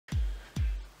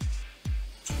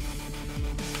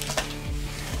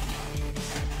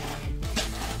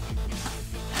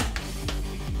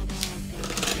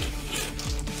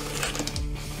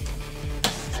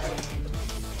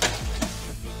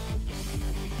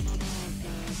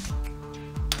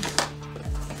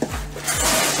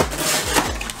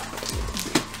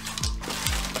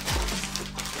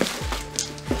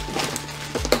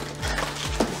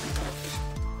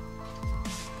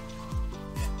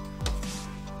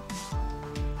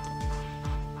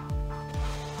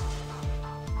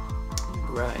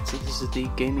Alright, so this is the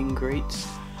Gaming Greats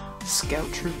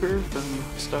Scout Trooper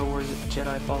from Star Wars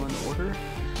Jedi Fallen Order.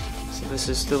 So this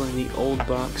is still in the old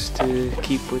box to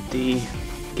keep with the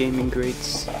Gaming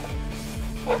Greats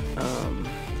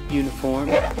uniform,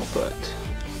 but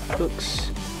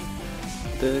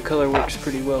the color works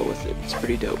pretty well with it. It's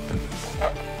pretty dope.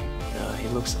 He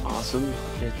looks awesome.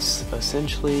 It's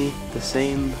essentially the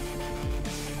same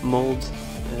mold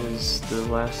as the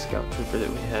last Scout Trooper that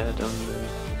we had on the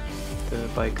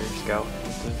biker scout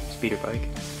with the speeder bike.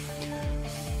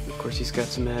 Of course, he's got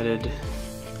some added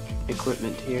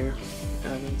equipment here,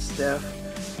 added staff,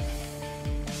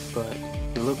 but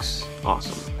it looks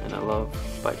awesome, and I love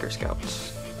biker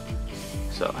scouts,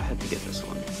 so I had to get this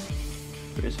one.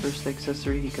 For his first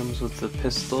accessory, he comes with the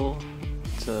pistol.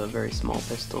 It's a very small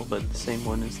pistol, but the same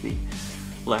one as the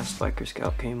last biker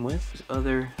scout came with. His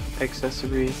other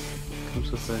accessory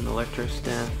comes with an electro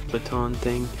staff baton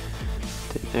thing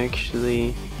that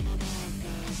actually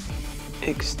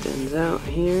extends out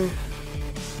here.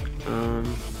 And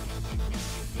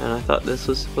I thought this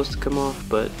was supposed to come off,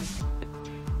 but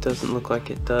it doesn't look like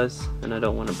it does, and I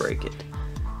don't want to break it.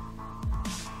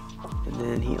 And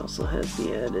then he also has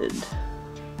the added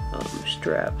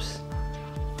straps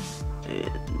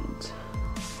and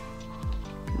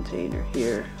container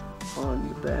here on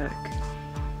the back,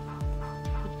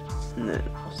 and that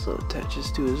also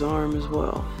attaches to his arm as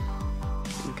well.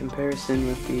 In comparison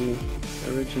with the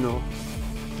original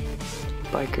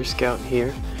biker scout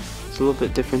here, there's a little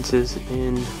bit differences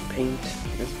in paint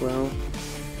as well.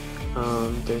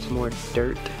 There's more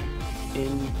dirt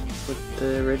in with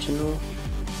the original,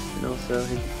 and also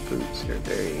his boots are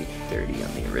very dirty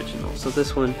on the original. So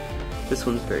this one's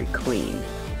very clean,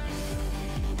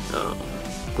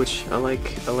 which I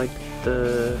like. I like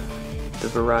the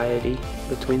variety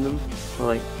between them. I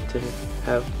like to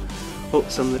have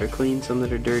some that are clean, some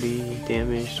that are dirty,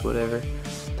 damaged, whatever.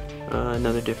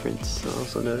 Another difference I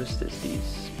also noticed is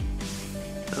these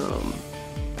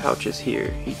pouches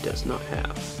here he does not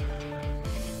have.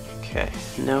 Okay,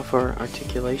 now for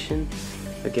articulation.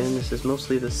 Again, this is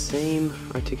mostly the same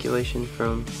articulation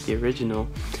from the original,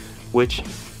 which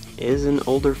is an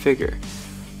older figure,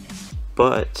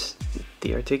 but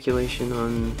the articulation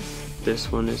on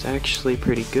this one is actually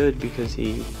pretty good because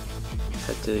he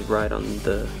had to ride on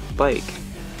the bike.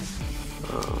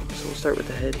 So we'll start with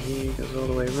the head here. Goes all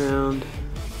the way around.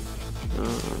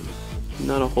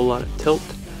 Not a whole lot of tilt,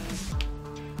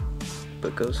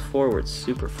 but goes forward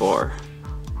super far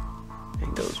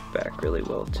and goes back really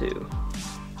well too.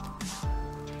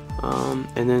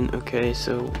 And then, okay,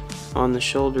 so on the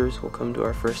shoulders we'll come to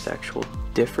our first actual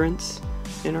difference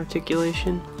in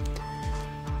articulation.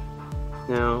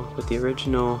 Now with the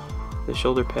original, the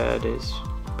shoulder pad is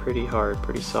pretty hard,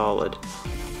 pretty solid.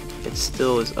 It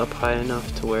still is up high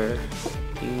enough to where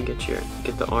you can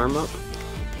get the arm up,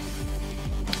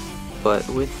 but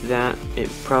with that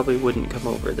it probably wouldn't come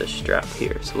over this strap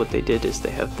here. So what they did is they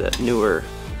have that newer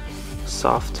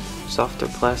softer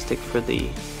plastic for the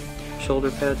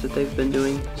shoulder pads that they've been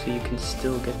doing, so you can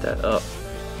still get that up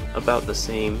about the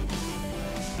same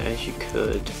as you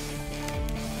could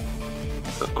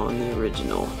on the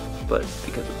original, but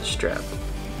because of the strap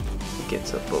it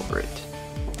gets up over it.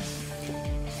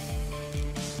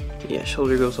 Yeah,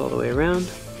 shoulder goes all the way around.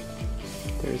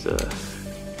 There's a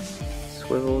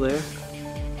swivel there.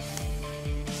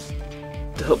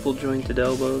 Double jointed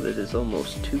elbow that is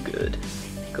almost too good.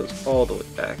 Goes all the way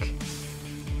back.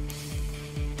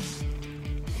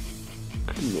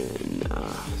 And then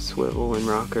swivel and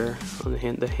rocker on the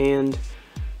hand. The hand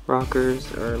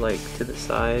rockers are like to the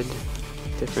side,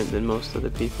 different than most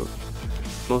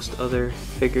other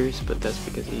figures, but that's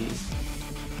because he,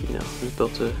 was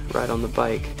built to ride on the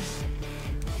bike.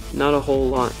 Not a whole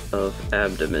lot of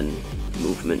abdomen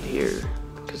movement here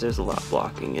because there's a lot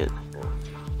blocking it.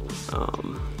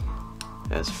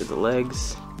 As for the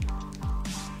legs,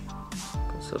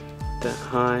 goes up that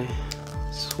high,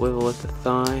 swivel at the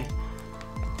thigh,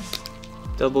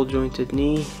 double jointed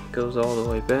knee, goes all the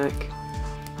way back,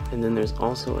 and then there's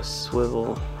also a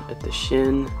swivel at the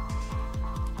shin,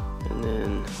 and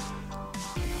then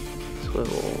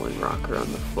swivel and rocker on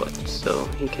the foot. So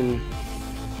he can,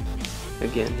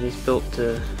 again, he's built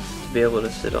to be able to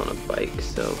sit on a bike,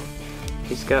 so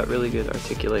he's got really good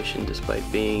articulation despite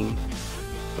being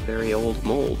a very old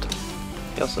mold.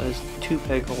 He also has 2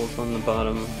 peg holes on the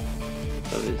bottom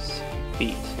of his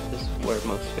feet. This is where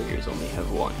most figures only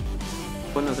have 1.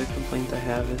 One other complaint I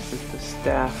have is that the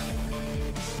staff,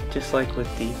 just like with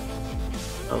the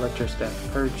Electro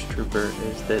Staff Purge Trooper,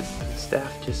 is that the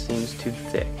staff just seems too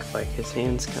thick. Like his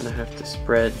hands kind of have to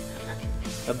spread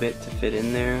a bit to fit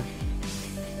in there.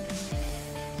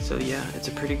 So yeah, it's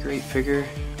a pretty great figure.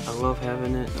 I love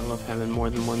having it. I love having more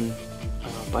than one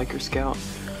biker scout,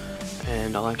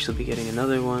 and I'll actually be getting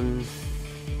another one,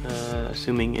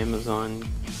 assuming Amazon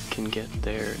can get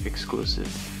their exclusive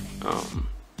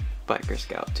biker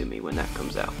scout to me when that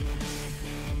comes out.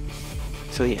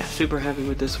 So yeah, super happy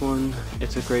with this one.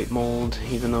 It's a great mold,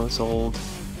 even though it's old.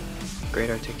 Great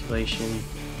articulation,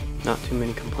 not too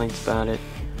many complaints about it.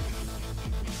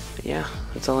 But yeah,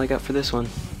 that's all I got for this one.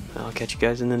 I'll catch you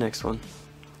guys in the next one.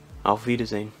 Auf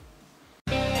Wiedersehen.